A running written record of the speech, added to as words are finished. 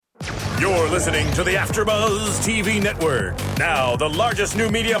You're listening to the AfterBuzz TV Network, now the largest new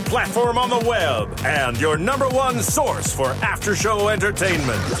media platform on the web, and your number one source for after-show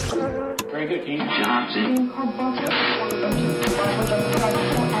entertainment. Very good, Keith Johnson. From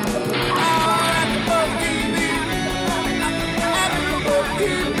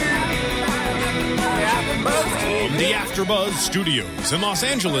the AfterBuzz Studios in Los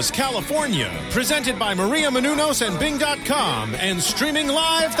Angeles, California, presented by Maria Menounos and Bing.com, and streaming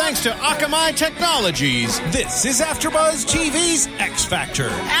live thanks to Akamai Technologies, this is AfterBuzz TV's X Factor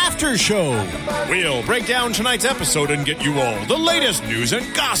After Show. We'll break down tonight's episode and get you all the latest news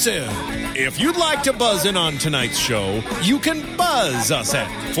and gossip. If you'd like to buzz in on tonight's show, you can buzz us at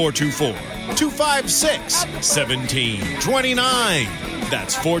 424-256-1729.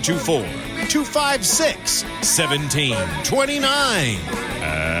 That's 424-256-1729.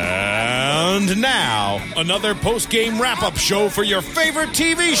 And now, another post-game wrap-up show for your favorite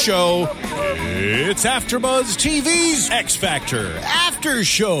TV show. It's AfterBuzz TV's X Factor After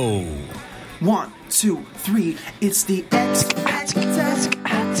Show. 1, 2, 3. It's the X Factor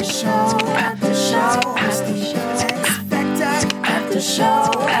After Show. After Show. It's the X Factor After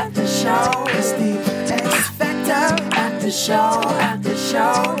Show. After Show. It's the X Factor After Show. After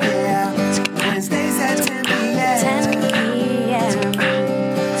Show. Yeah. Wednesdays at 10 p.m.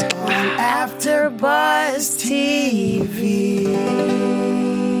 on AfterBuzz TV.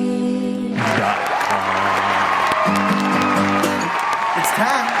 It's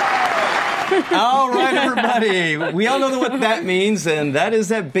time. All right, everybody. We all know what that means, and that is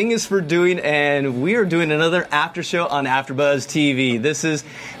that Bing is for doing, and we are doing another after show on AfterBuzz TV. This is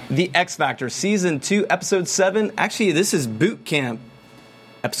the X Factor Season 2, Episode 7. Actually, this is Boot Camp,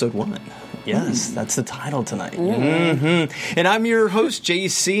 Episode 1. Yes, that's the title tonight. Mm-hmm. And I'm your host,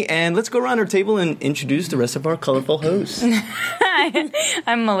 JC, and let's go around our table and introduce the rest of our colorful hosts. Hi,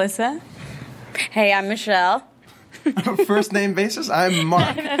 I'm Melissa. Hey, I'm Michelle. First name basis, I'm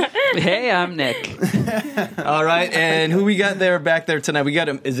Mark. Hey, I'm Nick. All right, and who we got there back there tonight? We got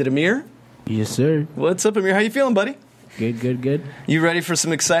is it Amir? Yes, sir. What's up, Amir? How you feeling, buddy? Good. You ready for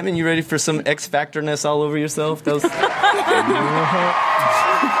some excitement? You ready for some X Factorness all over yourself? No,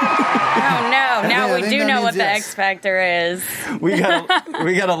 now we do know what the X Factor is. We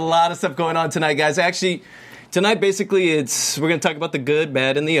got a lot of stuff going on tonight, guys. Actually, tonight basically we're going to talk about the good,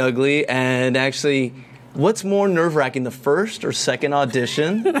 bad, and the ugly, and actually, what's more nerve-wracking, the first or second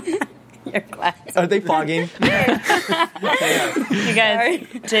audition? Your glasses. Are they fogging? You guys,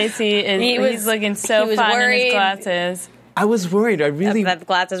 JC he's looking so fine in his glasses. I was worried. That the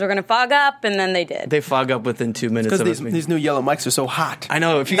glasses were going to fog up, and then they did. They fog up within 2 minutes. Because these new yellow mics are so hot. I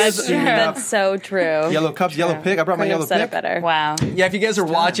know. If you guys, That's so true. Yellow cups, yellow pick. I brought my yellow pick. Better. Wow. Yeah, if you guys are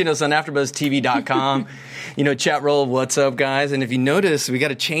watching us on AfterBuzzTV.com, chat roll, what's up, guys? And if you notice, we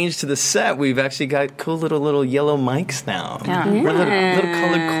got a change to the set. We've actually got cool little yellow mics now. Yeah. We're a little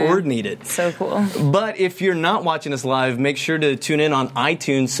color coordinated. So cool. But if you're not watching us live, make sure to tune in on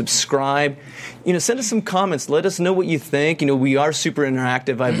iTunes, subscribe. Send us some comments. Let us know what you think. We are super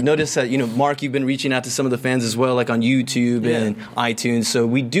interactive. I've noticed that, Mark, you've been reaching out to some of the fans as well, like on YouTube and iTunes. So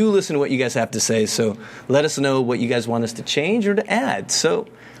we do listen to what you guys have to say. So let us know what you guys want us to change or to add. So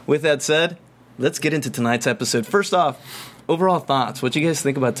with that said, let's get into tonight's episode. First off, overall thoughts. What you guys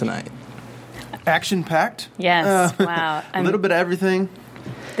think about tonight? Action-packed. Yes. Wow. A little bit of everything.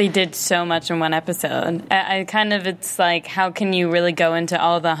 They did so much in one episode. It's like, how can you really go into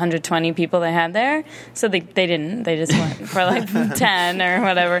all the 120 people they had there? So they didn't. They just went for like 10 or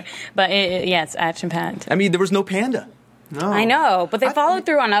whatever. But it's action-packed. I mean, there was no panda. No. I know, but they followed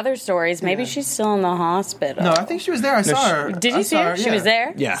through on other stories. Maybe she's still in the hospital. No, I think she was there. I saw her. Did you see her? She was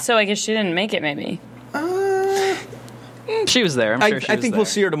there? Yeah. So I guess she didn't make it, maybe. She was there. I'm sure she was I think there. we'll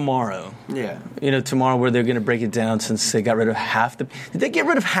see her tomorrow. Yeah. Tomorrow where they're going to break it down since they got rid of half the... Did they get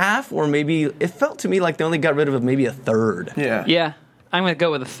rid of half? Or maybe... It felt to me like they only got rid of maybe a third. Yeah. Yeah, I'm going to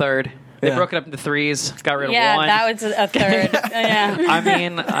go with a third. They broke it up into threes, got rid of one. Yeah, that was a third. Yeah. I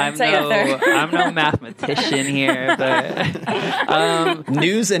mean, I'm no mathematician here, but...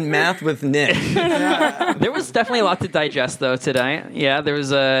 News and math with Nick. There was definitely a lot to digest, though, today. Yeah, there was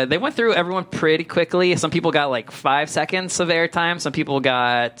they went through everyone pretty quickly. Some people got like 5 seconds of airtime. Some people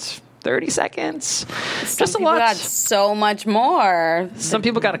got 30 seconds. Just a lot. Got so much more. Some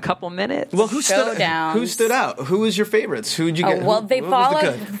people got a couple minutes. Well, who stood out? Who was your favorites? Who did you get? Well, they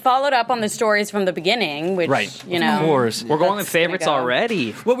followed up on the stories from the beginning, which, Of course. We're going with favorites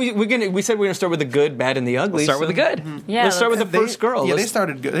already. Well, we said we're going to start with the good, bad, and the ugly. We'll start with the good. Yeah, let's start with the first girl. Yeah, they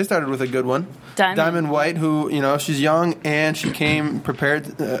started good. They started with a good one. Diamond White, who, she's young and she came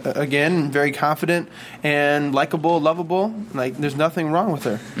prepared again, very confident and likable, lovable. Like, there's nothing wrong with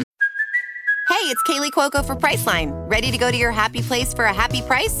her. Kaylee Cuoco for Priceline. Ready to go to your happy place for a happy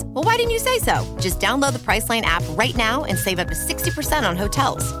price? Well, why didn't you say so? Just download the Priceline app right now and save up to 60% on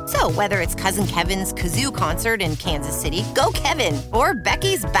hotels. So whether it's Cousin Kevin's Kazoo Concert in Kansas City, go Kevin, or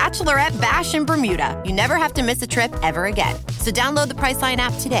Becky's Bachelorette Bash in Bermuda, you never have to miss a trip ever again. So download the Priceline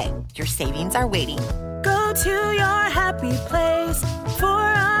app today. Your savings are waiting. Go to your happy place for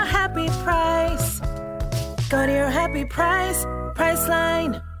a happy price. Go to your happy price,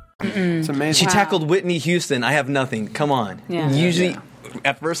 Priceline. It's amazing. She tackled Whitney Houston. I have nothing. Come on. Yeah. Usually,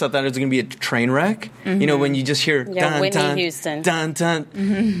 at first I thought it was going to be a train wreck. You know, when you just hear dun, Whitney dun, Houston. dun,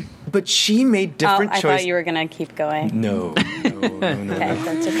 dun. But she made different choices. I thought you were going to keep going. No. Okay,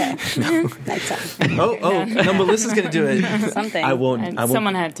 that's okay. Next time. No, Melissa's going to do it. Something. I won't.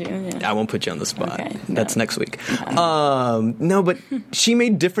 Someone had to. Yeah. I won't put you on the spot. Okay, That's next week. No, but she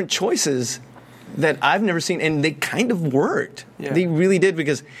made different choices that I've never seen, and they kind of worked. Yeah. They really did,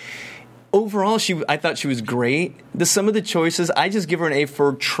 because overall, I thought she was great. Some of the choices, I just give her an A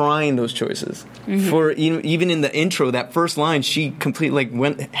for trying those choices. For even in the intro, that first line, she completely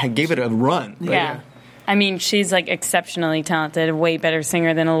gave it a run. Yeah. I mean, she's like exceptionally talented, a way better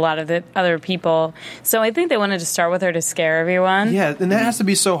singer than a lot of the other people. So I think they wanted to start with her to scare everyone. Yeah, and that has to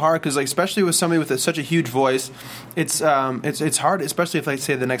be so hard because, especially with somebody with such a huge voice, it's hard, especially if,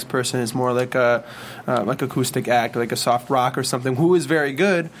 say, the next person is more like a acoustic act, like a soft rock or something, who is very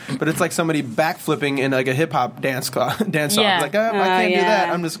good, but it's like somebody backflipping in like a hip hop dance song. Yeah. Like, I can't do that.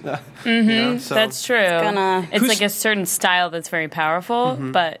 I'm just, you know, so. That's true. It's like a certain style that's very powerful,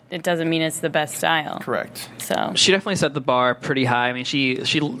 but it doesn't mean it's the best style. Correct. So she definitely set the bar pretty high. I mean, she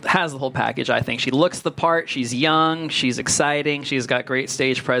has the whole package, I think. She looks the part. She's young. She's exciting. She's got great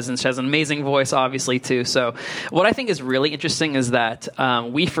stage presence. She has an amazing voice, obviously, too. So what I think is really interesting is that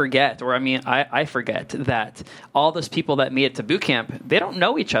we forget, or I forget, that all those people that meet at to boot camp, they don't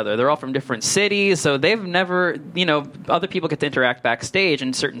know each other. They're all from different cities, so they've never, other people get to interact backstage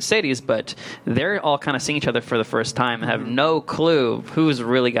in certain cities, but they're all kind of seeing each other for the first time and have no clue who's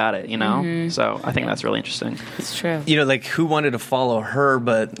really got it, So I think that's really interesting. It's true. Like who wanted to follow her,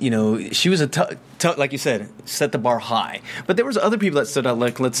 but she was like you said, set the bar high. But there was other people that stood out,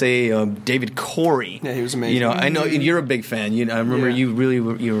 like let's say David Corey. Yeah, he was amazing. I know you're a big fan. I remember you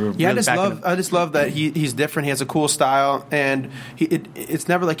were. Yeah, I just love that he's different. He has a cool style, and it's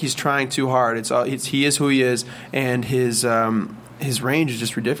never like he's trying too hard. He is who he is, and his range is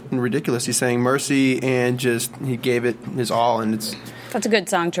just ridiculous. He's saying mercy, and just he gave it his all, and it's. That's a good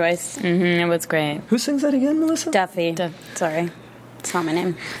song choice. It was great. Who sings that again, Melissa? Duffy. Sorry. It's not my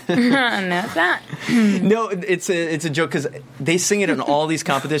name. No, it's not. No, it's a joke because they sing it in all these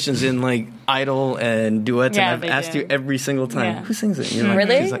competitions in like Idol and duets, and I've asked you every single time, who sings it?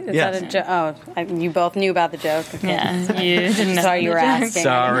 Really? Is yes. that a joke? You both knew about the joke. Okay. Yeah, you didn't know. Sorry, you were asking.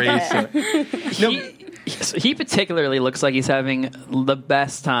 Sorry. He particularly looks like he's having the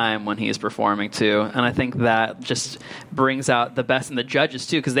best time when he's performing too, and I think that just brings out the best in the judges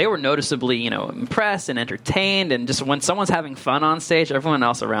too, because they were noticeably, impressed and entertained, and just when someone's having fun on stage, everyone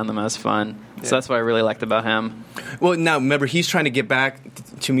else around them has fun. Yeah. So that's what I really liked about him. Well, now remember, he's trying to get back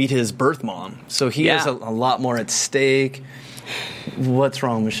to meet his birth mom, so he has a lot more at stake. What's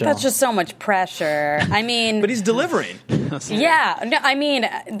wrong, Michelle? That's just so much pressure. I mean, but he's delivering. Yeah, no, I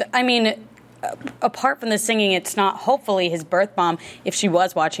mean. Apart from the singing, it's not hopefully his birth mom, if she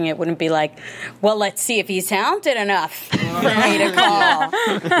was watching it, wouldn't be like, well, let's see if he's talented enough for me to call.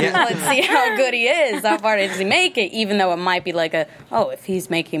 Let's see how good he is. How far does he make it? Even though it might be like if he's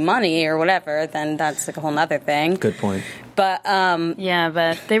making money or whatever, then that's like a whole other thing. Good point. But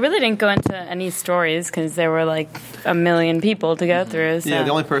but they really didn't go into any stories because there were like a million people to go through. So. Yeah, the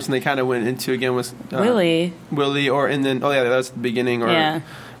only person they kind of went into again was Willie, that was the beginning. Or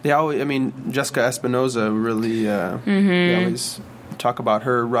they always, Jessica Espinoza really. They always talk about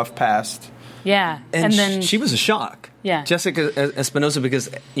her rough past. Yeah, and then she was a shock. Yeah, Jessica Espinoza, because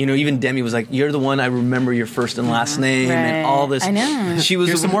even Demi was like, "You're the one I remember your first and last name," and all this. I know. She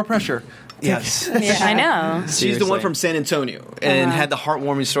was some more pressure. Yes. I know. She's the one from San Antonio and had the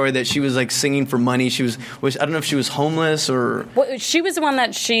heartwarming story that she was like singing for money. She was I don't know if she was homeless or. Well, she was the one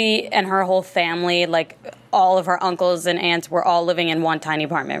that she and her whole family, like all of her uncles and aunts, were all living in one tiny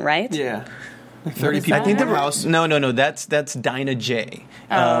apartment, right? Yeah. 30 people. I think in the house. No. That's Dinah J.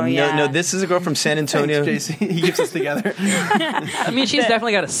 No, this is a girl from San Antonio. Thanks, JC. He keeps us together. She's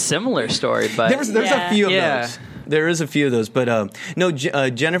definitely got a similar story, but there's a few of those. There is a few of those, but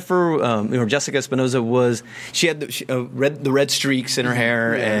Jennifer or Jessica Espinoza she had the red streaks in her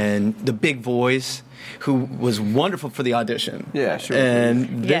hair and the big voice, who was wonderful for the audition. Yeah, sure.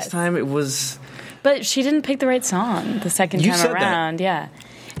 And this time it was. But she didn't pick the right song the second time around. Yeah.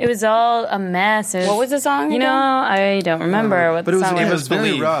 It was all a mess. What was the song You again? know, I don't remember what But the it was, song it was. was very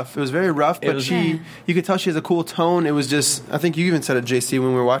Believe. rough. It was very rough, but was- you could tell she has a cool tone. It was just, I think you even said it, JC, when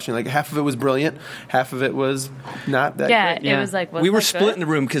we were watching. Like half of it was brilliant, half of it was not that Yeah, great. it was like, we were was that split good? in the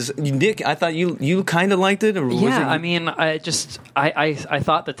room because Nick, I thought you kind of liked it, or was Yeah, it? I mean, I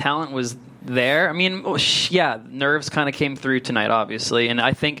thought the talent was there. I mean, nerves kind of came through tonight, obviously, and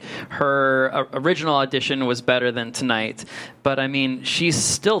I think her original audition was better than tonight. But I mean, she's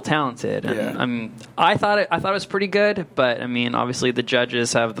still talented, and I thought it was pretty good. But I mean, obviously, the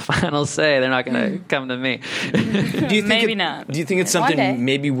judges have the final say. They're not going to come to me. Do you think Maybe not. Do you think it's One day. something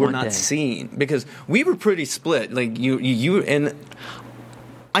maybe we're One not day. seeing? Because we were pretty split. Like you and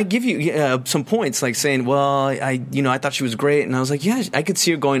I give you some points, like saying, "Well, I thought she was great," and I was like, "Yeah, I could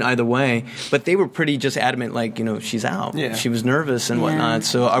see her going either way." But they were pretty just adamant, like, she's out. Yeah. She was nervous and whatnot.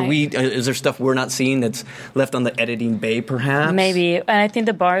 So, are we? Is there stuff we're not seeing that's left on the editing bay, perhaps? Maybe. And I think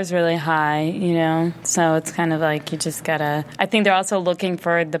the bar is really high, so it's kind of like you just gotta. I think they're also looking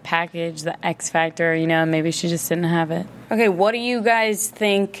for the package, the X factor. Maybe she just didn't have it. Okay, what do you guys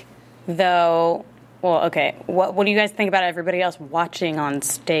think, though? Well, okay, what do you guys think about everybody else watching on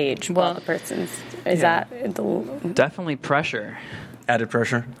stage while the person's... Is that Definitely pressure. Added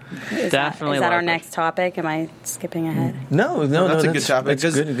pressure. Definitely. Is that a lot our of next topic? Am I skipping ahead? No, That's a good topic.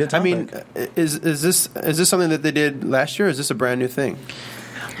 That's good. Good topic. I mean, is this something that they did last year, or is this a brand new thing?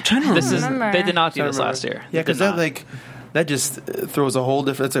 I'm trying to remember. They did not do I this remember. last year. Yeah, because They did not. that just throws a whole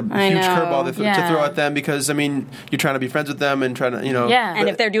different. It's a I huge know, curveball to yeah. throw at them because I mean you're trying to be friends with them and trying to Yeah. And but-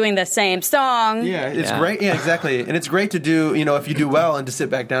 if they're doing the same song... yeah, it's Yeah. great. Yeah, exactly. And it's great to do if you do well and to sit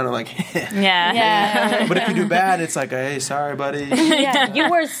back down and like. Yeah. But if you do bad, it's like, hey, sorry, buddy. Yeah,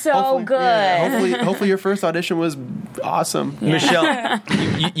 you were so Hopefully- good. yeah, hopefully your first audition was awesome. Michelle,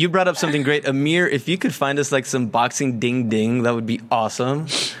 you brought up something great. Amir, if you could find us like some boxing ding ding, that would be awesome.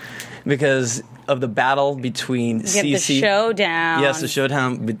 Because of the battle between You have the CeCe. showdown. Yes, the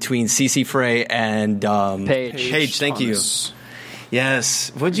showdown between CeCe Frey and Paige. Thank you. Thomas.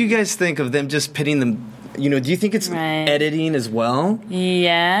 Yes. What do you guys think of them just pitting them? Do you think it's Right. editing as well?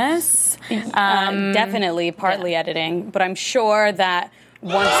 Yes. Definitely, partly editing, but I'm sure that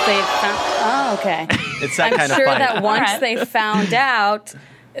once they found... Oh, okay. It's that I'm kind sure of fight. that once Alright. they found out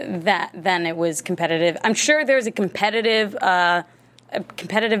that then it was competitive. I'm sure there's a competitive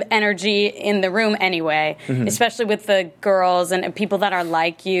energy in the room anyway, especially with the girls and people that are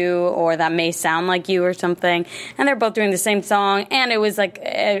like you or that may sound like you or something. And they're both doing the same song. And it was like,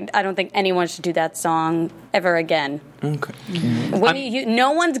 I don't think anyone should do that song ever again. Okay.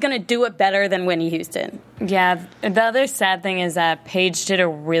 No one's going to do it better than Whitney Houston. Yeah. The other sad thing is that Paige did a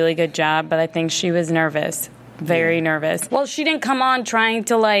really good job, but I think she was nervous. Very nervous. Well, she didn't come on trying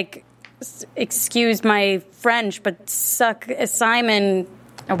to, excuse my French, but suck Simon.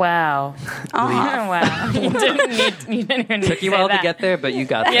 Wow. Wow. You didn't even Took you say a while that. to get there, but you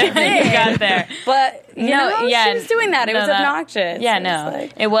got there. Yeah, you got there. But, she was doing that. It was that- obnoxious. Yeah, It no. was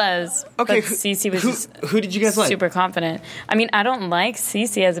like- It was. Okay, But Cece was just who did you guys like? super confident. I mean, I don't like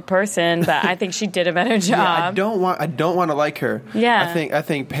Cece as a person, but I think she did a better job. Yeah, I don't want to like her. Yeah. I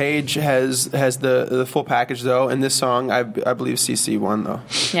think Paige has the full package though. In this song, I believe CeCe won though.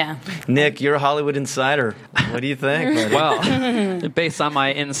 Yeah. Nick, you're a Hollywood insider. What do you think? buddy? Well, based on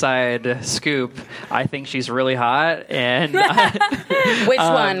my inside scoop, I think she's really hot. And Which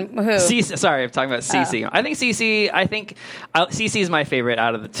one? Who? Cece, sorry, I'm talking about Cece. I think Cece is my favorite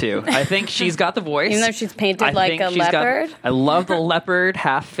out of the two. I think she's got the voice. Even though she's painted I like think a she's got- leopard? I love the leopard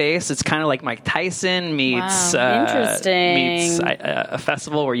half face. It's kind of like Mike Tyson meets Wow, interesting. meets a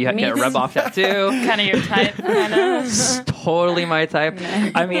festival where you have to get a Meets- rub off tattoo. Kind of your type. kind of. It's totally my type.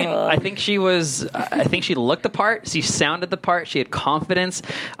 I mean, I think she looked the part. She sounded the part. She had confidence.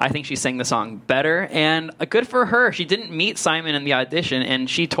 I think she sang the song better. And good for her. She didn't meet Simon in the audition, and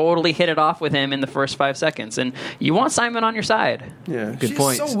she totally hit it off with him in the first 5 seconds. And you want Simon on your side. Yeah, Good she's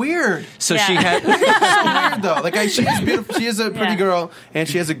point. So weird. So Yeah. she had. So weird though. Like she is beautiful. She is a pretty Yeah. girl, and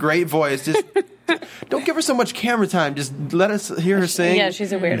she has a great voice. Just don't give her so much camera time. Just let us hear her sing. Yeah,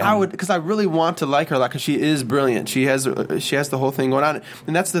 she's a weirdo. I would, because I really want to like her, because she is brilliant. She has the whole thing going on,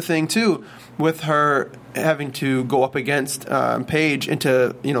 and that's the thing too with her having to go up against Paige and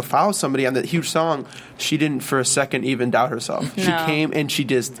to follow somebody on that huge song. She didn't for a second even doubt herself. She No. came and she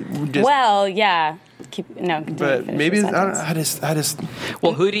just Well, yeah. Continue, But finish maybe your I sentence. just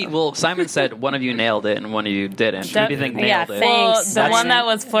Well, Simon said one of you nailed it and one of you didn't. Who do you think nailed Yeah, it? thanks. Well, the Simon. one that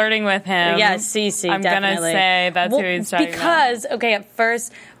was flirting with him. Yeah, Cece, I'm definitely. gonna say that's who he's talking because, okay, at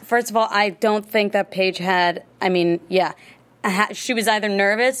first of all, I don't think that Paige had, she was either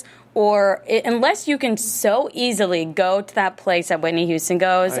nervous unless you can so easily go to that place that Whitney Houston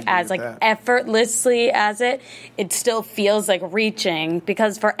goes as like effortlessly as it still feels like reaching,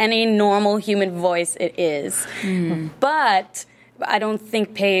 because for any normal human voice it is. But I don't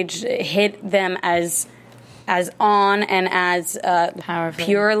think Paige hit them as on and as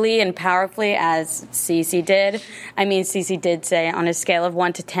purely and powerfully as Cece did. I mean, Cece did say on a scale of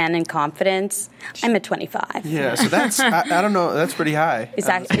 1 to 10 in confidence, I'm at 25. Yeah, so that's I don't know. That's pretty high. Is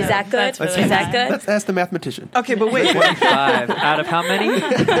that good? Is that good? That's the mathematician. Okay, but wait. 25 out of how many?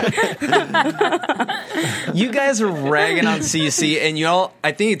 You guys are ragging on Cece, and y'all.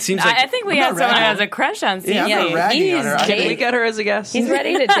 I think it seems like I think we have someone who has a crush on Cece. Yeah, I'm not ragging on her. Can we get her as a guest? He's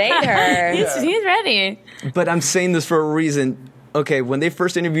ready to date her. He's ready. But I'm saying this for a reason. Okay, when they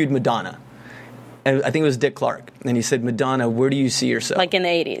first interviewed Madonna, and I think it was Dick Clark, and he said, Madonna, where do you see yourself? Like in the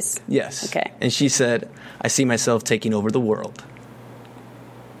 80s? Yes. Okay. And she said, I see myself taking over the world.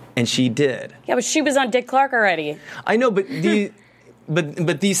 And she did. Yeah, but she was on Dick Clark already. I know, but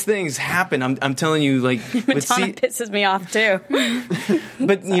but these things happen. I'm telling you, like, Madonna pisses me off too.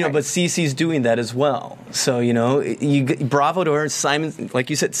 But but Cece's doing that as well. So bravo to her. Simon, like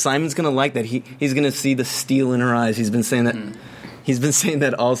you said, Simon's gonna like that. He's gonna see the steel in her eyes. He's been saying that. He's been saying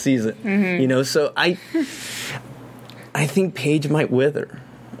that all season. So I think Paige might wither.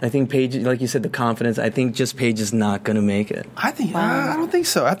 I think Paige, like you said, the confidence. I think just Paige is not going to make it. I don't think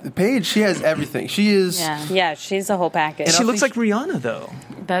so. Paige, she has everything. She is. Yeah, she's the whole package. She looks like Rihanna, though.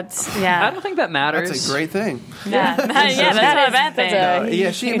 I don't think that matters. That's a great thing. Yeah, that's not a bad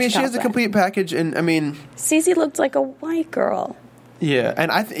thing. She has a complete package, and I mean, Cece looks like a white girl. Yeah,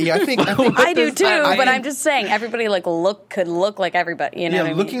 and I think I do too. But I'm just saying, everybody could look like everybody. You know,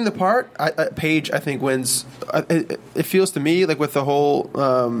 what I looking mean? the part, Paige I think wins. It feels to me like with the whole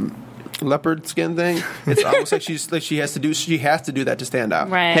leopard skin thing, it's almost like she has to do that to stand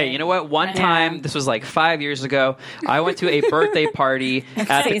out. Right. Hey, you know what? One time, this was like 5 years ago, I went to a birthday party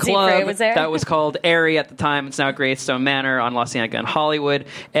at the club that was called Airy at the time. It's now Greystone Manor on La Cienega in Hollywood,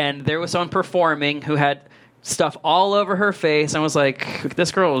 and there was someone performing who had stuff all over her face. I was like,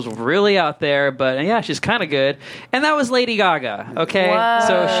 this girl was really out there, but yeah, she's kind of good. And that was Lady Gaga. Okay, Whoa.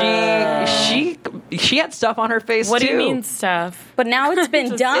 so she had stuff on her face What too. do you mean stuff? But now it's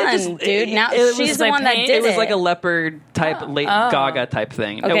been done, dude. Now she's the one that did it. It was like a leopard type Gaga type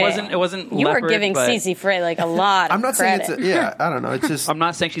thing. Okay. It wasn't. You leopard, were giving but Cece Frey like a lot. I'm not of credit. saying it's I don't know. It's just I'm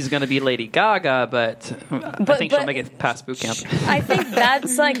not saying she's going to be Lady Gaga, but I think she'll make it past boot camp. I think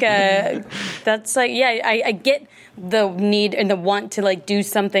that's I get the need and the want to like do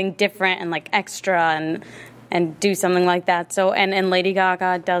something different and like extra and do something like that. So and Lady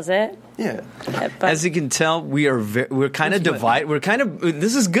Gaga does it. Yeah. But as you can tell, we're kind of divided. We're kind of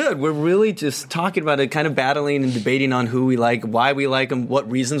this is good. We're really just talking about it, kind of battling and debating on who we like, why we like them,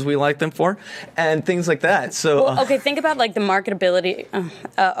 what reasons we like them for, and things like that. So okay, think about like the marketability.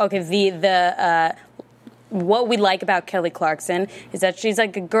 What we like about Kelly Clarkson is that she's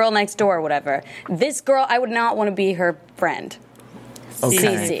like a girl next door or whatever. This girl, I would not want to be her friend.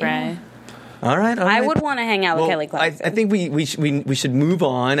 Okay. Cece. All right. I would want to hang out with Kelly Clarkson. I think we should move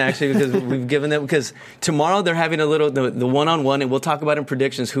on actually because we've given them because tomorrow they're having a little the one-on-one and we'll talk about in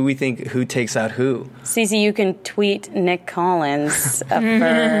predictions who takes out who. Cece, you can tweet Nick Collins for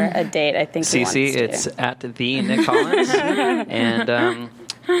a date. I think Cece, it's at the Nick Collins and.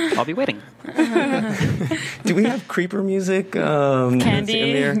 I'll be waiting. Do we have creeper music?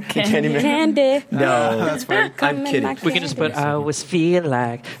 Candy. Candy. No, that's fine. I'm kidding. We can just put, I always feel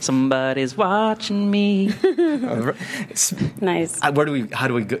like somebody's watching me. Nice. How do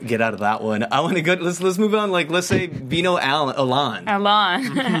we get out of that one? I want to go. Let's move on. Like let's say Bino Alon,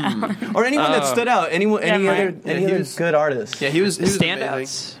 or anyone that stood out. Any other good artists? Yeah, he was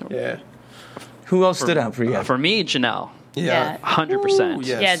standouts. Yeah. Who else stood out for you? For me, Janelle. Yeah. 100%.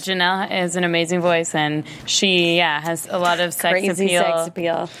 Yes. Yeah, Janelle is an amazing voice, and she has a lot of sex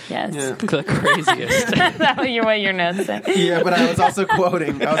appeal. Yes. Yeah. The craziest. Is that what your notes say? Yeah, but I was also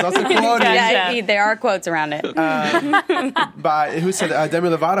quoting. Yeah, there are quotes around it. By who said Demi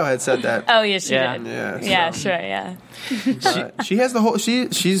Lovato had said that. Oh, yeah, she Yeah. did. Yeah, Yeah, so. sure, yeah. She has the whole.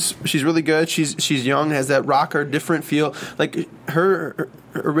 She's really good. She's young. Has that rocker different feel. Like her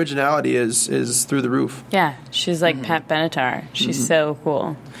originality is through the roof. Yeah, she's like Pat Benatar. She's so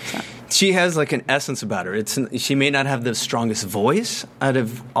cool. So. She has like an essence about her. She may not have the strongest voice out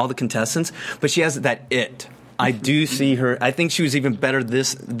of all the contestants, but she has that it. I do see her. I think she was even better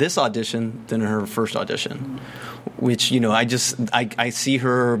this audition than her first audition, which I see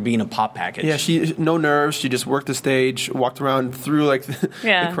her being a pop package. Yeah, she no nerves. She just worked the stage, walked around through like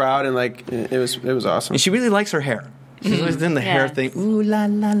the crowd, and like it was awesome. And she really likes her hair. She's always done the hair thing. Ooh la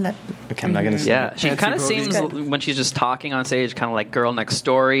la la. Okay, I'm not gonna say. Yeah, she kind of seems when she's just talking on stage, kind of like Girl Next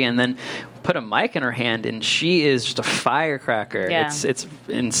Story, and then put a mic in her hand, and she is just a firecracker. Yeah. It's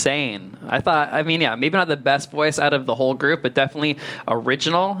insane. I mean, maybe not the best voice out of the whole group, but definitely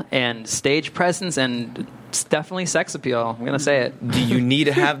original and stage presence, and it's definitely sex appeal. I'm gonna say it. Do you need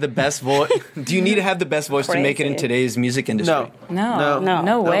to have the best voice? Do you need to have the best voice to make it in today's music industry?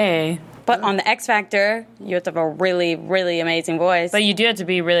 No way. But on the X Factor, you have to have a really, really amazing voice. But you do have to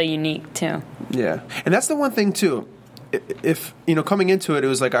be really unique too. Yeah, and that's the one thing too. If coming into it, it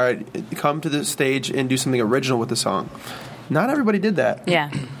was like, all right, come to the stage and do something original with the song. Not everybody did that.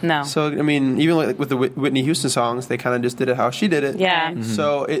 Yeah, no. So I mean, even like with the Whitney Houston songs, they kind of just did it how she did it. Yeah. Mm-hmm.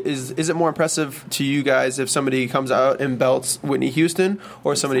 So is it more impressive to you guys if somebody comes out and belts Whitney Houston,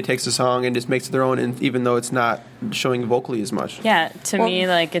 or somebody takes a song and just makes it their own, and even though it's not showing vocally as much? Yeah, to me,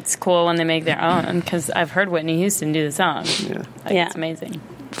 like, it's cool when they make their own, because I've heard Whitney Houston do the song. Yeah, It's amazing.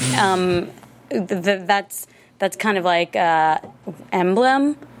 That's kind of like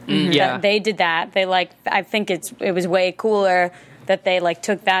Emblem. Yeah. They did that. I think it was way cooler that they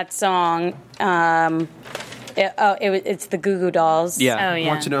took that song. It's the Goo Goo Dolls. Yeah. Oh, yeah. I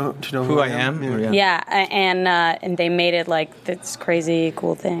want you to know Who I am? Yeah, and they made it like this crazy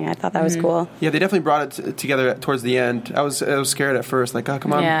cool thing. I thought that was cool. Yeah, they definitely brought it together towards the end. I was scared at first, like, oh,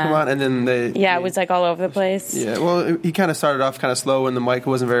 come on, and then they. Yeah, it was like all over the place. Yeah, well, he kind of started off kind of slow, and the mic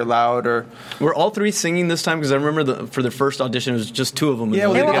wasn't very loud, or. Were all three singing this time? Because I remember for the first audition, it was just two of them.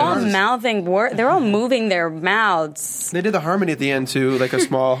 Yeah, They were all mouthing they were all moving their mouths. They did the harmony at the end too, like a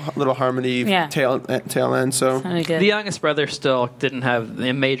small little harmony tail end. So the youngest brother still didn't have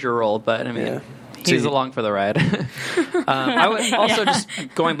a major role, but I mean, he's along for the ride. I would also just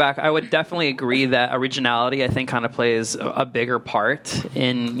going back, I would definitely agree that originality, I think, kind of plays a bigger part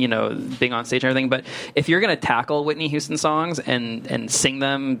in being on stage and everything. But if you're going to tackle Whitney Houston songs and sing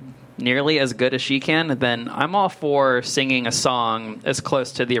them nearly as good as she can, then I'm all for singing a song as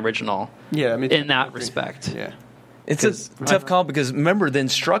close to the original. Yeah, I mean, in that respect. Yeah. It's a tough call because remember the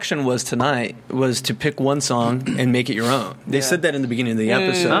instruction was to pick one song and make it your own. They said that in the beginning of the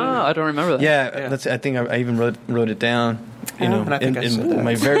episode. Oh, I don't remember that. Yeah. I think I even wrote it down. And I think in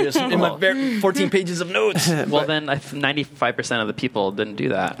my various 14 pages of notes. Well, then 95% of the people didn't do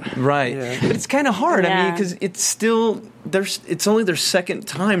that. Right, but it's kind of hard. I mean, because it's only their second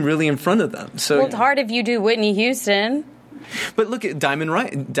time really in front of them. So it's hard if you do Whitney Houston. But look at Diamond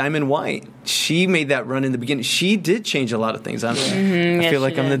White. She made that run in the beginning. She did change a lot of things. I feel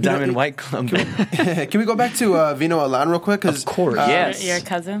like I'm the Diamond White Club. Can we go back to Vino Alan real quick? Of course. Yes. Your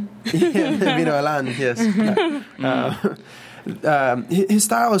cousin? Vino Alan, yes. His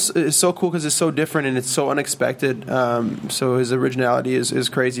style is so cool because it's so different and it's so unexpected. So his originality is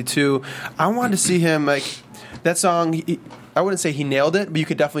crazy too. I wanted to see him that song. I wouldn't say he nailed it, but you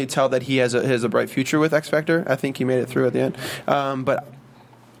could definitely tell that he has a bright future with X Factor. I think he made it through at the end, but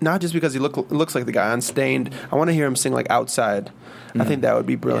not just because he looks like the guy on Stained. I want to hear him sing like Outside. I think that would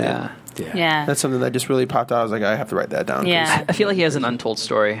be brilliant. Yeah. That's something that just really popped out. I was like, I have to write that down. Yeah. I feel like he has an untold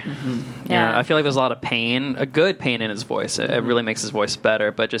story. Mm-hmm. Yeah. I feel like there's a lot of pain, a good pain in his voice. It really makes his voice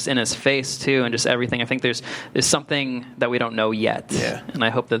better, but just in his face too, and just everything. I think there's something that we don't know yet. Yeah. And I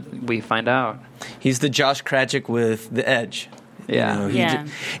hope that we find out. He's the Josh Krajcik with the edge. Yeah.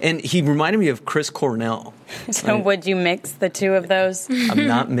 And he reminded me of Chris Cornell. So would you mix the two of those? I'm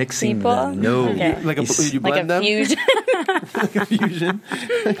not mixing people? them. No. Okay. You blend them? Fusion. Like a fusion.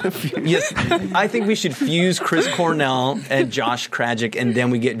 Yes. I think we should fuse Chris Cornell and Josh Krajcik, and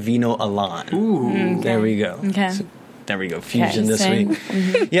then we get Vino Alan. Ooh. Okay. There we go. Okay. So, there we go. Fusion this week.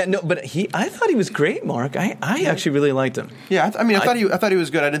 Mm-hmm. Yeah, no, but I thought he was great, Mark. I actually really liked him. Yeah, I thought he was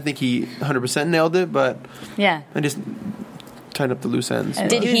good. I didn't think he 100% nailed it, but I just tied up the loose ends.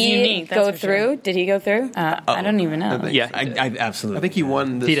 Did he go through? Did he go through? I don't even know. I absolutely. I think he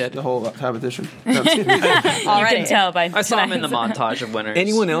won the whole competition. No, you can tell by I saw him in the montage of winners.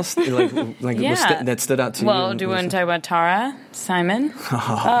 Anyone else that stood out to you? Well, do you want to talk about Tara Simon?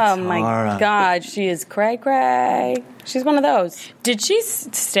 Oh my God, she is cray. She's one of those. Did she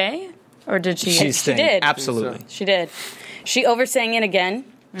stay, or did she? She did. Absolutely, she did. She oversang it again.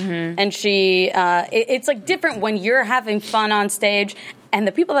 Mm-hmm. And she, it's like different when you're having fun on stage and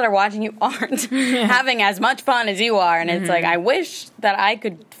the people that are watching you aren't having as much fun as you are. And it's like, I wish that I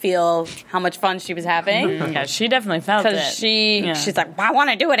could feel how much fun she was having. Yeah, she definitely felt it. Because she's like, well, I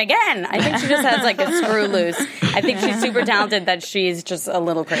want to do it again. I think she just has like a screw loose. I think she's super talented, that she's just a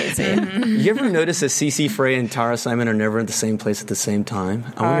little crazy. You ever notice that CeCe Frey and Tara Simon are never at the same place at the same time?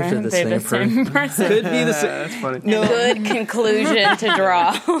 I wonder if they're the same person. Could be the same. That's funny. No. Good conclusion to draw.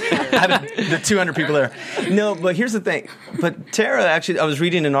 Out of the 200 people there. No, but here's the thing. But Tara, actually, I was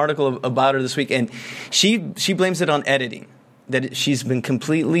reading an article about her this week, and she blames it on editing. That she's been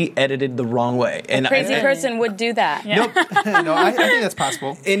completely edited the wrong way. A crazy person would do that. Yeah. Nope. No, I think that's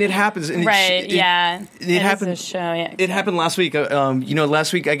possible. And it happens. And Right, yeah. It happened. Is a show, yeah. It happened last week.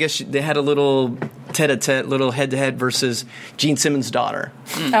 Last week, I guess they had a little tete-a-tete, little head-to-head versus Gene Simmons' daughter.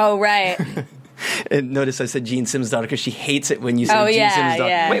 Oh, right. And notice I said Gene Simmons' daughter because she hates it when you say Oh, Gene yeah, Simmons' daughter.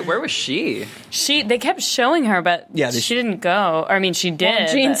 yeah. Wait, where was she? They kept showing her, but Yeah, she didn't go. Or, I mean, she did.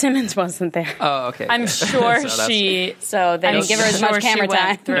 Well, Gene but Simmons wasn't there. Oh, okay. I'm sure So she. So they didn't give her as much camera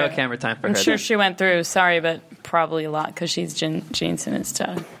time. No camera time for I'm her. sure then. she went through. Sorry, but probably a lot because she's Gene Simmons'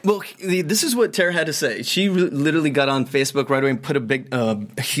 daughter. Well, this is what Tara had to say. She literally got on Facebook right away and put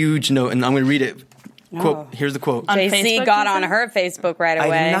a huge note, and I'm going to read it. Quote, here's the quote. On JC Facebook, got you on said? her Facebook right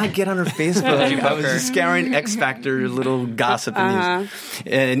away. I did not get on her Facebook. I was just scouring X Factor little gossip and news.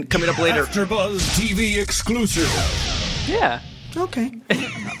 And coming up later. AfterBuzz TV exclusive. Yeah. Okay.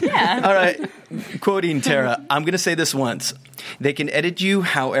 Yeah. All right. Quoting Tara, I'm going to say this once. They can edit you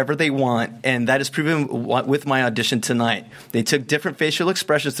however they want, and that is proven with my audition tonight. They took different facial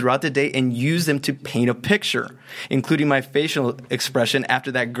expressions throughout the day and used them to paint a picture, including my facial expression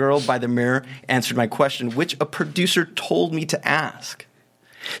after that girl by the mirror answered my question, which a producer told me to ask.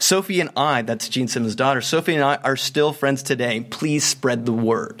 Sophie and I, that's Gene Simmons' daughter, Sophie and I are still friends today. Please spread the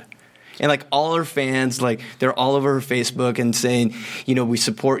word. And, like, all her fans, like, they're all over her Facebook and saying, you know, we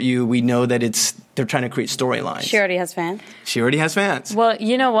support you. We know that they're trying to create storylines. She already has fans. She already has fans. Well,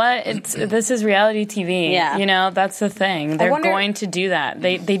 you know what? This is reality TV. Yeah. You know, that's the thing. They're going to do that.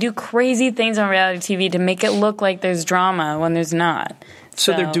 They do crazy things on reality TV to make it look like there's drama when there's not.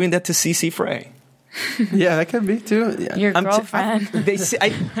 So they're doing that to CeCe Frey. Yeah, that could be too. Yeah. Your girlfriend. They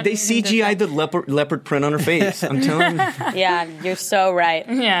CGI'd the leopard print on her face. I'm telling you. Yeah, you're so right.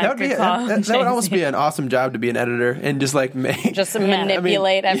 Yeah, That would be that would almost be an awesome job to be an editor and just like make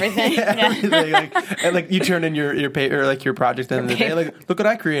manipulate everything. everything. Like you turn in your paper, like your project, and they like, look what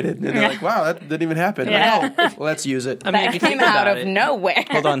I created, and they're like, wow, that didn't even happen. Yeah. Like, oh, let's use it. I mean, if you That think came out about of it, nowhere.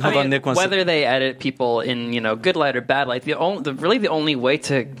 Hold on, Nick wants whether they edit people in good light or bad light, the only way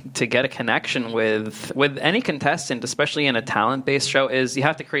to get a connection with any contestant, especially in a talent-based show, is you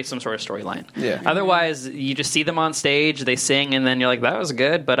have to create some sort of storyline. Yeah. Otherwise, you just see them on stage, they sing, and then you're like, that was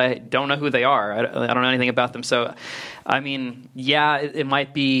good, but I don't know who they are. I don't know anything about them. So, I mean, yeah, it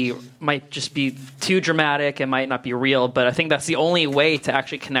might just be too dramatic. It might not be real, but I think that's the only way to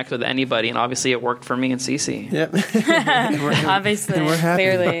actually connect with anybody. And obviously, it worked for me and CeCe. Yeah. Obviously, and we're happy.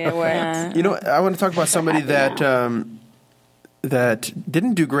 Clearly, it worked. You know, I want to talk about somebody that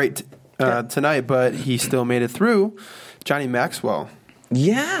didn't do great tonight, but he still made it through. Johnny Maxwell.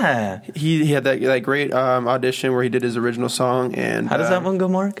 Yeah. He had that great audition where he did his original song. And How does that one go,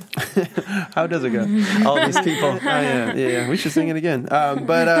 Mark? How does it go? All these people. Oh, yeah. We should sing it again.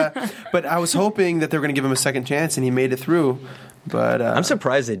 But I was hoping that they were going to give him a second chance, and he made it through. But I'm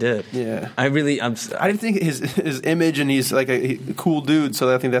surprised they did. Yeah. I didn't think his image, and he's like a cool dude,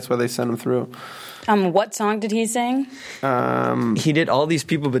 so I think that's why they sent him through. What song did he sing? He did all these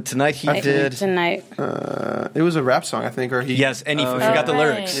people, but tonight he did. Tonight. It was a rap song, I think, or he. Yes, and he forgot the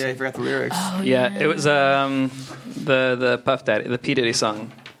lyrics. Yeah, he forgot the lyrics. Oh, Yeah, it was the Puff Daddy, the P Diddy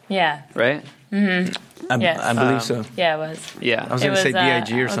song, Yeah. right? Mm-hmm. Yes. I believe so. Yeah, it was. Yeah. I was going to say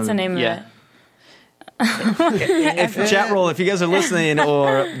B.I.G. or what's something. the name of Yeah. it? If chat roll, if you guys are listening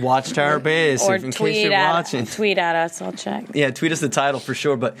or watch Tower Base, Or in case you're watching. tweet at us. I'll check. Yeah, tweet us the title for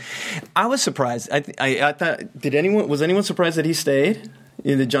sure. But I was surprised. I thought, was anyone surprised that he stayed?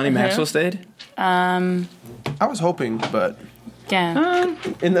 That Johnny Maxwell stayed? I was hoping, but Yeah.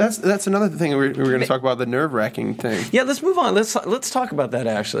 and that's another thing we're going to talk about, the nerve-wracking thing. Yeah, let's move on. Let's talk about that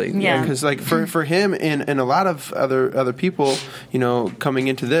actually. Yeah. Because like for him and a lot of other people, coming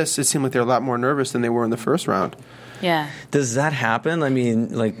into this, it seemed like they're a lot more nervous than they were in the first round. Yeah. Does that happen? I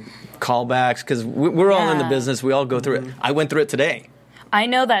mean, like callbacks, because we're all in the Yeah. business. We all go through it. I went through it today. I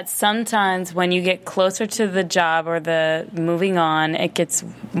know that sometimes when you get closer to the job or the moving on, it gets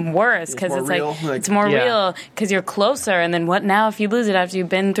worse because it's like it's more real because you're closer. And then what now if you lose it after you've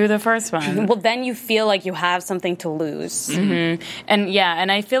been through the first one? Well, then you feel like you have something to lose. Mm-hmm.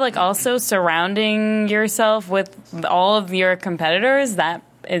 And I feel like also surrounding yourself with all of your competitors, that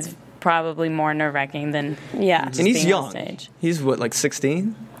is probably more nerve-wracking than and he's being young. on stage. He's what, like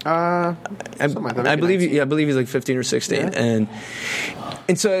 16? Like that, I believe he's like 15 or 16, and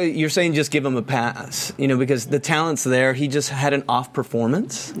so you're saying just give him a pass, because the talent's there. He just had an off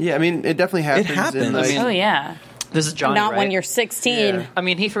performance. Yeah, I mean, it definitely happens. It happens. This is Johnny, Not right? when you're 16. Yeah. I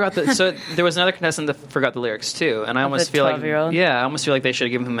mean, he forgot so there was another contestant that forgot the lyrics too, and I almost feel like, I almost feel like they should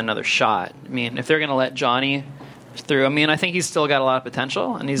have given him another shot. I mean, if they're going to let Johnny through, I mean, I think he's still got a lot of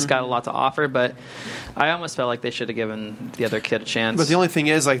potential and he's got a lot to offer, but I almost felt like they should have given the other kid a chance. But the only thing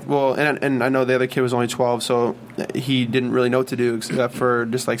is, and I know the other kid was only 12, so he didn't really know what to do except for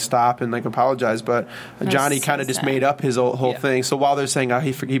just stop and apologize. But Johnny kind of just made up his whole thing. So while they're saying,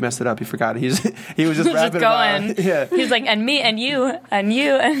 he messed it up, he forgot. He was just rapping about it. Yeah. He's like, and me and you and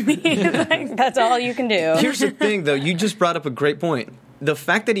you and me. That's all you can do. Here's the thing, though. You just brought up a great point. The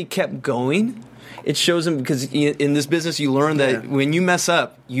fact that he kept going, it shows him, because in this business you learn that when you mess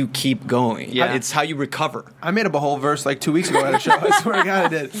up, you keep going. Yeah. It's how you recover. I made up a whole verse 2 weeks ago at a show. I swear to God I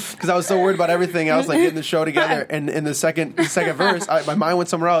did. Because I was so worried about everything. I was getting the show together, and in the second verse, my mind went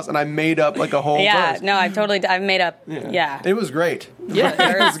somewhere else, and I made up a whole verse. Yeah, no, I've made up, It was great.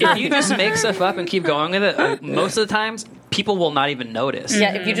 Yeah, if you just make stuff up and keep going with it, most of the times, people will not even notice.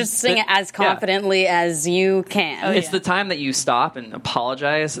 Yeah, if you just sing it as confidently as you can. It's the time that you stop and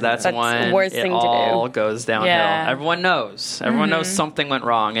apologize. That's when the worst it thing all to do. goes downhill. Yeah. Everyone knows. Everyone knows something went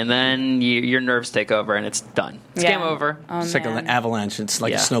wrong, and then your nerves take over, and it's done. It's game over. It's like an avalanche. It's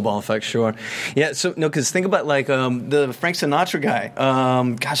like a snowball effect, sure. Yeah, so, no, because think about, the Frank Sinatra guy.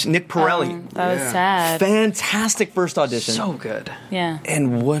 Nick Pirelli. That was sad. Fantastic first audition. So good. Yeah.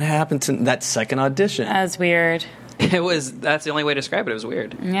 And what happened to that second audition? That was weird. That's the only way to describe it. It was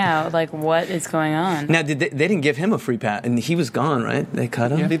weird. Yeah, what is going on? Now, they didn't give him a free pass, and he was gone, right? They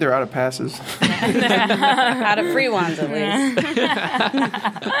cut him? Yeah, I think they're out of passes. Out of free ones, at least.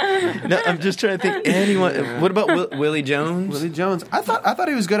 No, I'm just trying to think. Anyone? What about Willie Jones? Willie Jones. I thought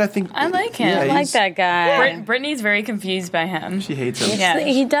he was good. I think I like him. I like that guy. Brittany's very confused by him. She hates him. Yeah.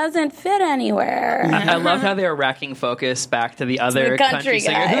 He doesn't fit anywhere. I loved how they were racking focus back to the other country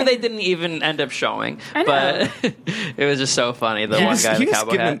singer, who they didn't even end up showing. But it was just so funny. The one guy in the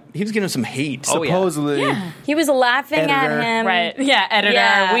cowboy hat. He was giving him some hate. Supposedly. He was laughing at him. Right. Yeah, editor,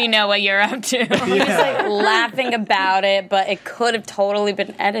 Yeah. we know what you're up to. He was laughing about it, but it could have totally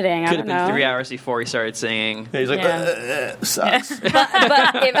been editing. Could I have don't been know. 3 hours before he started singing. He's like, sucks. But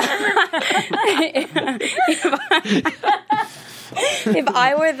if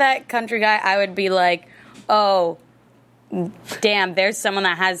I were that country guy, I would be like, oh, damn, there's someone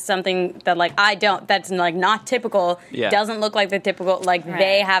that has something that I don't, that's not typical, doesn't look like the typical,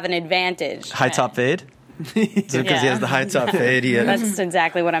 they have an advantage. High top fade? Because he has the high top fade. That's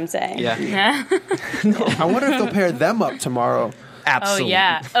exactly what I'm saying. Yeah. I wonder if they'll pair them up tomorrow. Absolutely. Oh,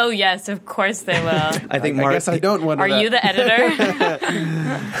 yeah. Oh, yes, of course they will. I think Mark. I guess I don't wonder. Are you the editor?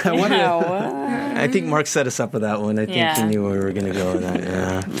 I wonder. I think Mark set us up with that one. I think he knew where we were going to go with that.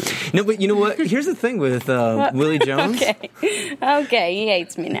 Yeah. No, but you know what? Here's the thing with Willie Jones. Okay, he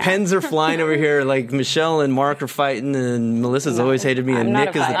hates me now. Pens are flying over here. Michelle and Mark are fighting, and Melissa's always hated me, and Nick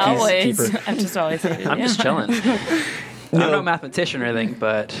is the peacekeeper. I'm just always hated. I'm just chilling. I'm no mathematician or anything,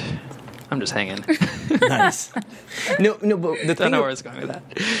 but I'm just hanging. Nice. No, but the thing. I don't know where it's going with that.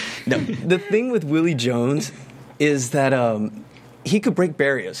 No, the thing with Willie Jones is that he could break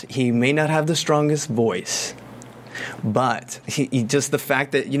barriers. He may not have the strongest voice, but he just the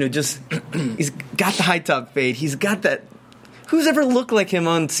fact that he's got the high top fade. He's got that. Who's ever looked like him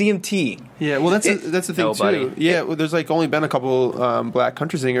on CMT? Yeah, well, that's the thing too. Yeah, well, there's only been a couple black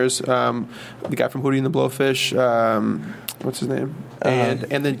country singers. The guy from Hootie and the Blowfish, what's his name? And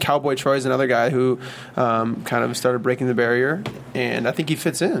then Cowboy Troy's another guy who kind of started breaking the barrier, and I think he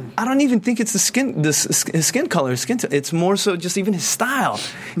fits in. I don't even think it's his skin color, it's more so just even his style.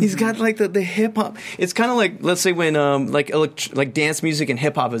 He's got the hip hop. It's kind of let's say when dance music and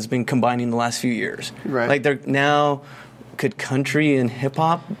hip hop has been combining the last few years. Right. They're now. Could country and hip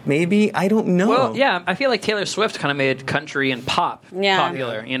hop maybe? I don't know. Well, yeah, I feel like Taylor Swift kind of made country and pop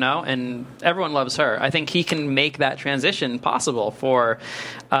popular, and everyone loves her. I think he can make that transition possible for,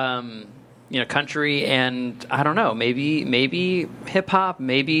 country and I don't know, maybe hip hop,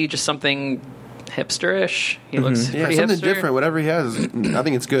 maybe just something hipsterish. He looks pretty something hipster. different. Whatever he has, I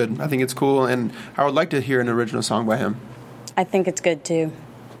think it's good. I think it's cool, and I would like to hear an original song by him. I think it's good too.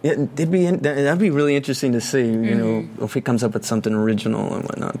 Yeah, that'd be really interesting to see, you know, if he comes up with something original and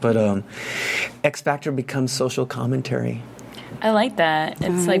whatnot. But X Factor becomes social commentary. I like that.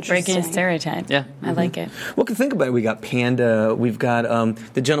 It's like breaking a stereotype. Yeah. I like it. Well, think about it. We got Panda. We've got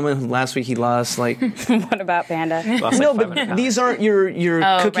the gentleman who last week he lost like. What about Panda? No, but these aren't your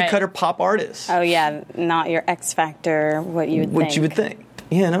cookie cutter pop artists. Oh yeah, not your X Factor. What you would think.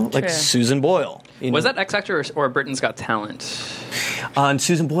 You know, like True. Susan Boyle. Was that X Factor or Britain's Got Talent? And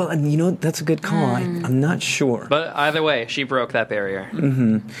Susan Boyle, and you know, that's a good call. I'm not sure. But either way, she broke that barrier.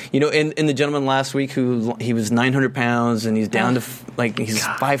 Mm-hmm. You know, and the gentleman last week he was 900 pounds and he's down to he's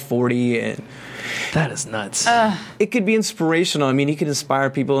 540 and. That is nuts. It could be inspirational. I mean, he could inspire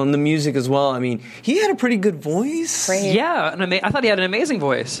people in the music as well. I mean, he had a pretty good voice. Great. Yeah, I thought he had an amazing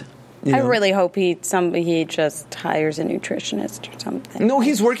voice. You know. I really hope he just hires a nutritionist or something. No,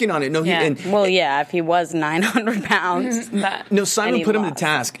 he's working on it. No, if he was 900 pounds. No, Simon put him to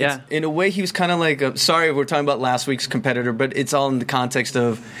task. Yeah. In a way, he was kind of like, sorry, we're talking about last week's competitor, but it's all in the context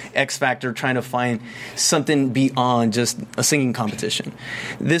of X Factor trying to find something beyond just a singing competition.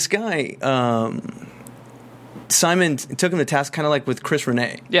 This guy, Simon took him to task kind of like with Chris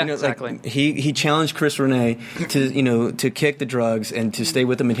Renee. Yeah, you know, exactly. Like he challenged Chris Renee to kick the drugs and to stay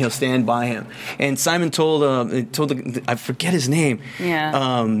with him, and he'll stand by him. And Simon told I forget his name.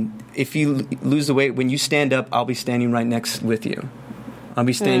 Yeah. If you lose the weight, when you stand up, I'll be standing right next with you. I'll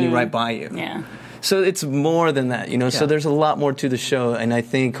be standing right by you. Yeah. So it's more than that, you know. Yeah. So there's a lot more to the show, and I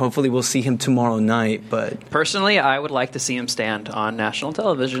think hopefully we'll see him tomorrow night. But personally, I would like to see him stand on national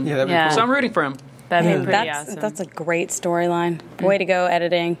television. Yeah, that'd be cool. So I'm rooting for him. That'd be pretty awesome. That's a great storyline. Way to go,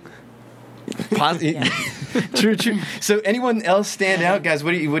 editing. True. So anyone else stand out, guys?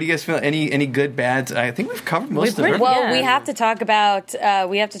 What do you guys feel? Any good, bads? I think we've covered most of it. Well, we have to talk about.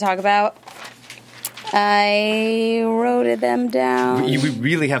 I wrote them down. We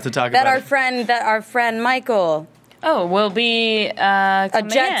really have to talk about our friend Michael. Oh, will be a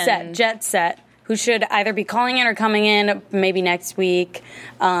jet set, who should either be calling in or coming in maybe next week.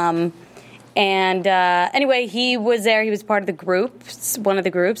 Anyway, he was there. He was part of the group, one of the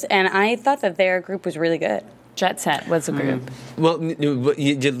groups, and I thought that their group was really good. Jet Set was a group. Well,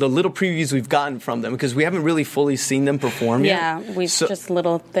 the little previews we've gotten from them, because we haven't really fully seen them perform yet. Yeah, just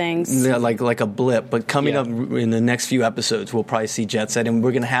little things. Yeah, like a blip. But coming up in the next few episodes, we'll probably see Jet Set, and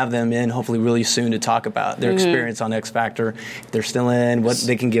we're going to have them in hopefully really soon to talk about their experience on X Factor. If they're still in, what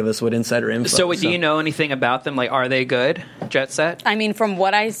they can give us, what insider info. So do you know anything about them? Like, are they good, Jet Set? I mean, from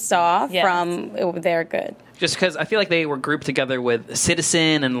what I saw, they're good. Just because I feel like they were grouped together with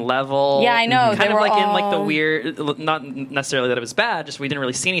Citizen and Level. Yeah, I know. Kind of like in like the weird, not necessarily that it was bad, just we didn't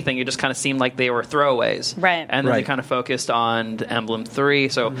really see anything. It just kind of seemed like they were throwaways. Right. And then they kind of focused on Emblem 3.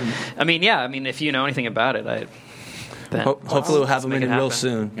 So, I mean, if you know anything about it, hopefully we'll have them in real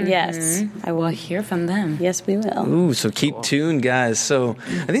soon. Yes. I will hear from them. Yes, we will. Ooh, so keep tuned, guys. So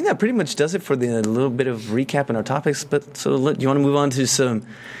I think that pretty much does it for the little bit of recap in our topics. But you want to move on to some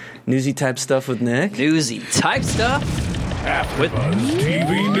newsy type stuff with Nick? Newsy type stuff with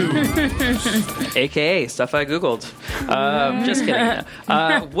TV News, aka stuff I googled. Just kidding.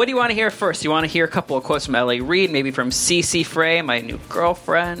 What do you want to hear first? You want to hear a couple of quotes from L.A. Reid, maybe from Cece Frey, my new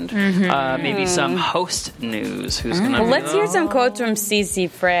girlfriend, maybe some host news. Who's gonna? Let's hear some quotes from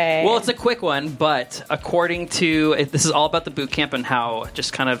Cece Frey. Well, it's a quick one, but according to this is all about the boot camp and how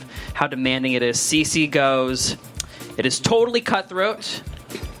demanding it is. Cece goes, "It is totally cutthroat.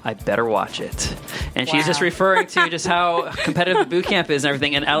 I better watch it." And she's just referring to just how competitive the boot camp is and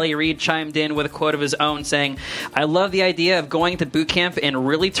everything. And L.A. Reid chimed in with a quote of his own saying, "I love the idea of going to boot camp and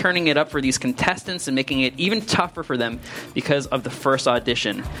really turning it up for these contestants and making it even tougher for them because of the first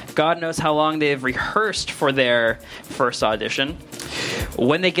audition. God knows how long they've rehearsed for their first audition.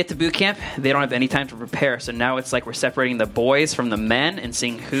 When they get to boot camp, they don't have any time to prepare. So now it's like we're separating the boys from the men and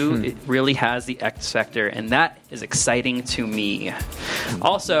seeing who really has the X factor. And that is exciting to me."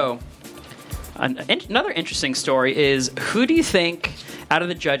 Also, another interesting story is, who do you think out of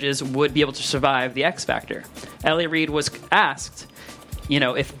the judges would be able to survive the X Factor? L.A. Reid was asked,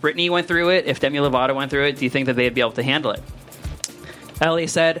 if Brittany went through it, if Demi Lovato went through it, do you think that they'd be able to handle it? Ellie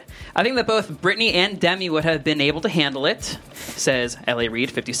said, "I think that both Brittany and Demi would have been able to handle it," says L.A. Reid,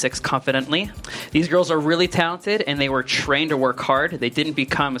 56, confidently. "These girls are really talented, and they were trained to work hard. They didn't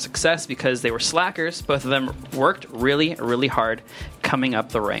become a success because they were slackers. Both of them worked really, really hard coming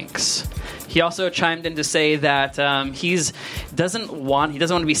up the ranks." He also chimed in to say that he doesn't want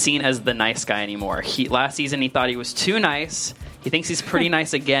to be seen as the nice guy anymore. Last season, he thought he was too nice. He thinks he's pretty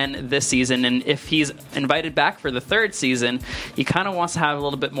nice again this season, and if he's invited back for the third season, he kind of wants to have a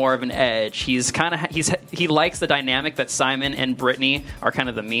little bit more of an edge. He likes the dynamic that Simon and Brittany are kind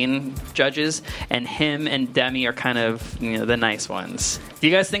of the mean judges, and him and Demi are kind of the nice ones. Do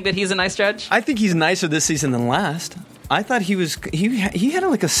you guys think that he's a nice judge? I think he's nicer this season than last. I thought he had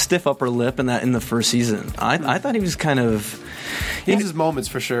like a stiff upper lip in the first season. I thought he was kind of. He has his moments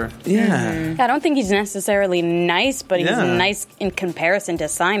for sure. Yeah. I don't think he's necessarily nice, but he's nice in comparison to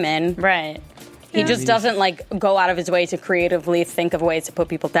Simon. Right. He just doesn't go out of his way to creatively think of ways to put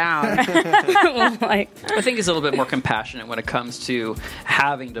people down. I think he's a little bit more compassionate when it comes to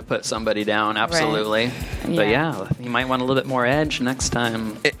having to put somebody down. Absolutely. Right. But yeah, you might want a little bit more edge next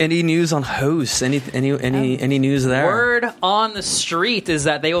time. Any news on hosts? Any news there? Word on the street is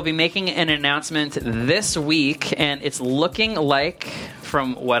that they will be making an announcement this week, and it's looking like,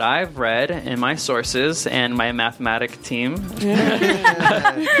 from what I've read in my sources and my mathematic team,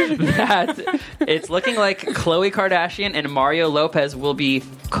 that it's looking like Khloe Kardashian and Mario Lopez will be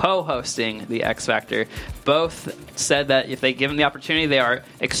co-hosting the X Factor. Both said that if they give them the opportunity, they are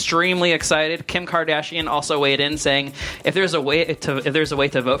extremely excited. Kim Kardashian also weighed in, saying, "If there's a way to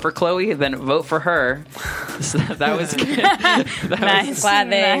vote for Khloe, then vote for her." So that was good. Nice.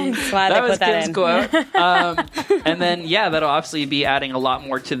 Glad they put that in. Quote. And then that'll obviously be adding a lot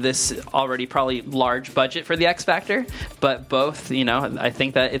more to this already probably large budget for the X Factor. But both, I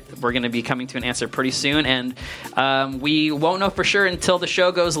think that we're going to be coming to an answer pretty soon, and we won't know for sure until the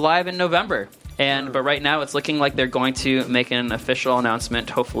show goes live in November. But right now, it's looking like they're going to make an official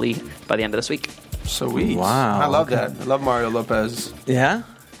announcement, hopefully by the end of this week. Sweet. Wow. I love that. I love Mario Lopez. Yeah?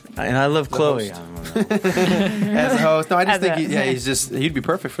 And I love Khloe. As a host. No, I just think he'd be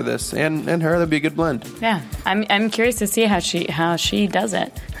perfect for this. And her, that'd be a good blend. Yeah. I'm curious to see how she does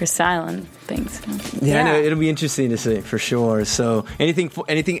it. Her style and things. Yeah, no, it'll be interesting to see for sure. So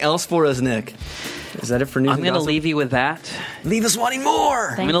anything else for us, Nick? Is that it for news? I'm going to leave you with that. Leave us wanting more.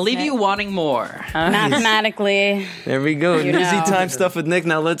 I'm going to leave you wanting more. Mathematically. There we go. Busy time stuff with Nick.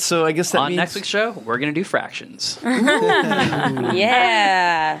 Now I guess that on means... next week's show, we're going to do fractions.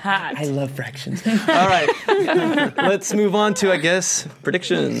 Yeah. Hot. I love fractions. All right. Let's move on to, I guess,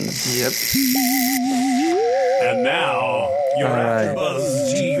 predictions. Yep. And now, your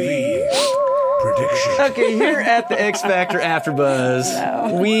AfterBuzz TV prediction. Okay, here at the X Factor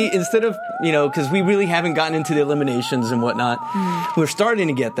AfterBuzz, we, instead of, because we really haven't gotten into the eliminations and whatnot, we're starting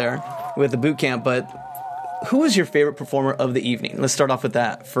to get there with the boot camp, but who was your favorite performer of the evening? Let's start off with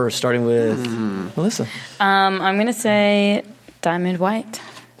that first, starting with Melissa. I'm going to say Diamond White.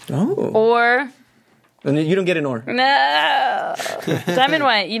 Oh. Or... And you don't get an or. No. Diamond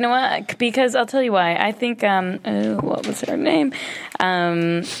White. You know what? Because I'll tell you why. I think, what was her name?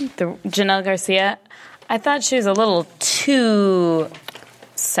 Janelle Garcia. I thought she was a little too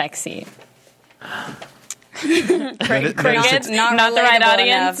sexy. Crickets? Not the right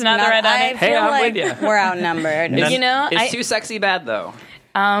audience? Not the right audience? Hey, I'm with you. We're outnumbered. Is too sexy bad, though?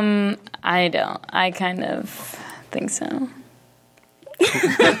 I don't. I kind of think so.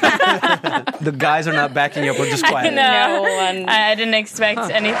 The guys are not backing you up. We're just quiet. No one. I didn't expect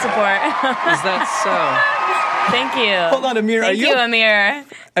any support. Is that so? Thank you. Hold on, Amir. Thank you, Amir.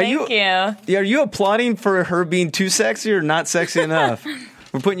 Thank you. Are you applauding for her being too sexy or not sexy enough?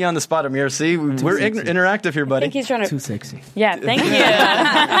 We're putting you on the spot, Amir. See, we're interactive here, buddy. I think he's trying to... Too sexy. Yeah, thank you.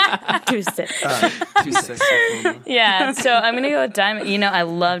 Too sexy. Too sexy. Yeah, so I'm going to go with Diamond. I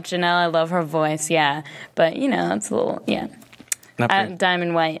love Janelle. I love her voice, yeah. But, it's a little, yeah.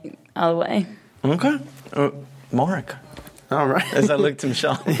 Diamond White all the way. Okay. Mark. All right. As I look to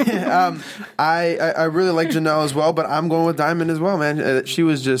Michelle. I really like Janelle as well, but I'm going with Diamond as well, man.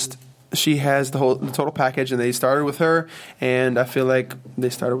 She has the total package, and they started with her, and I feel like they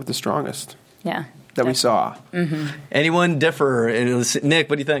started with the strongest. Yeah. That we saw. Mm-hmm. Anyone differ? Nick,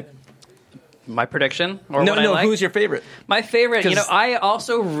 what do you think? My prediction? Or no, what I like? Who's your favorite? My favorite, I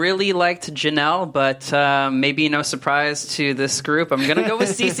also really liked Janelle, but maybe no surprise to this group, I'm going to go with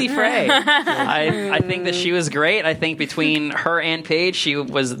Cece Frey. I think that she was great. I think between her and Paige, she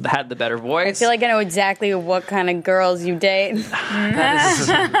had the better voice. I feel like I know exactly what kind of girls you date.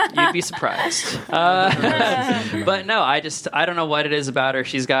 You'd be surprised. But no, I don't know what it is about her.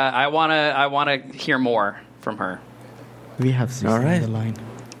 I want to hear more from her. We have Cece on the line.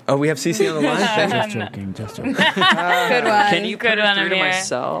 Oh, we have Cece on the line? Just joking. Good one. Can you put Good her one, through to Amir. my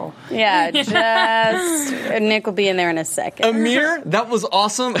cell? Yeah, just... Nick will be in there in a second. Amir, that was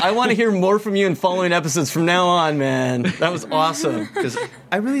awesome. I want to hear more from you in following episodes from now on, man. That was awesome. Because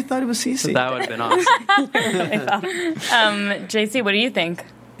I really thought it was Cece. That would have been awesome. JC, what do you think?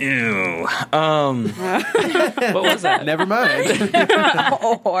 Ew. What was that? Never mind.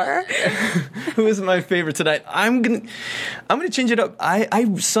 Or Who is my favorite tonight? I'm gonna change it up.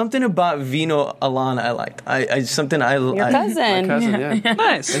 I something about Vino Alana I liked. your cousin. My cousin, yeah.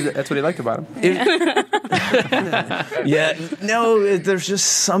 Nice. That's what he liked about him. Yeah, no, there's just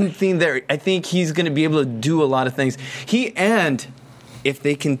something there. I think he's going to be able to do a lot of things. If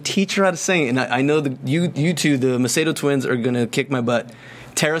they can teach her how to sing, and I know you two, the Macedo twins, are going to kick my butt.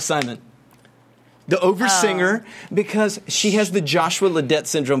 Tara Simon, the oversinger, because she has the Joshua Ledet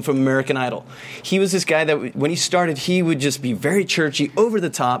syndrome from American Idol. He was this guy that when he started, he would just be very churchy, over the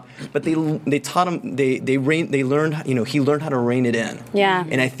top. But they taught him, he learned how to rein it in. Yeah.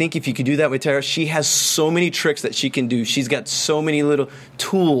 And I think if you could do that with Tara, she has so many tricks that she can do. She's got so many little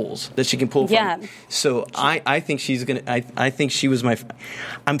tools that she can pull from. Yeah. So I think she's gonna. I think she was my.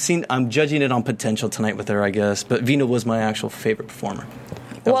 I'm judging it on potential tonight with her, I guess. But Vina was my actual favorite performer.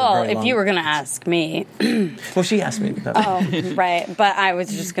 Well, if you were going to ask me. Well, she asked me. Oh, right. But I was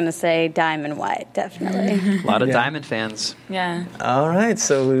just going to say Diamond White, definitely. A lot of Diamond fans. Yeah. All right,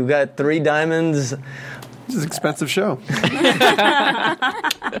 so we've got 3 diamonds. This is an expensive show.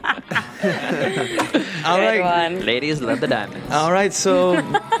 All right. One. Ladies love the diamonds. All right, so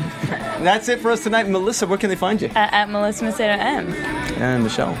that's it for us tonight. Melissa, where can they find you? At Melissa Macedo M. And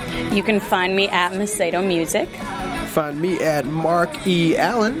Michelle. You can find me at Macedo Music. Find me at Mark E.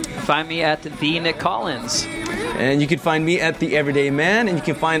 Allen. Find me at the Nick Collins. And you can find me at The Everyday Man, and you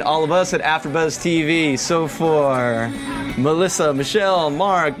can find all of us at AfterBuzz TV. So for Melissa, Michelle,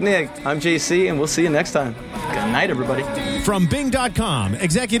 Mark, Nick, I'm JC, and we'll see you next time. Good night, everybody. From Bing.com,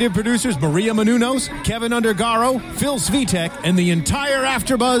 executive producers Maria Menounos, Kevin Undergaro, Phil Svitek, and the entire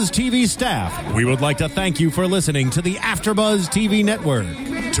AfterBuzz TV staff, we would like to thank you for listening to the AfterBuzz TV network.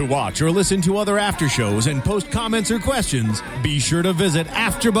 To watch or listen to other after shows and post comments or questions, be sure to visit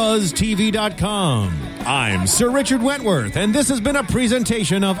AfterBuzzTV.com. I'm Sir Richard Wentworth, and this has been a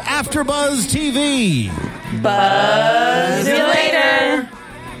presentation of AfterBuzz TV. Buzz you later.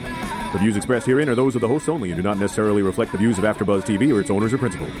 The views expressed herein are those of the hosts only and do not necessarily reflect the views of AfterBuzz TV or its owners or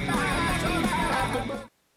principals.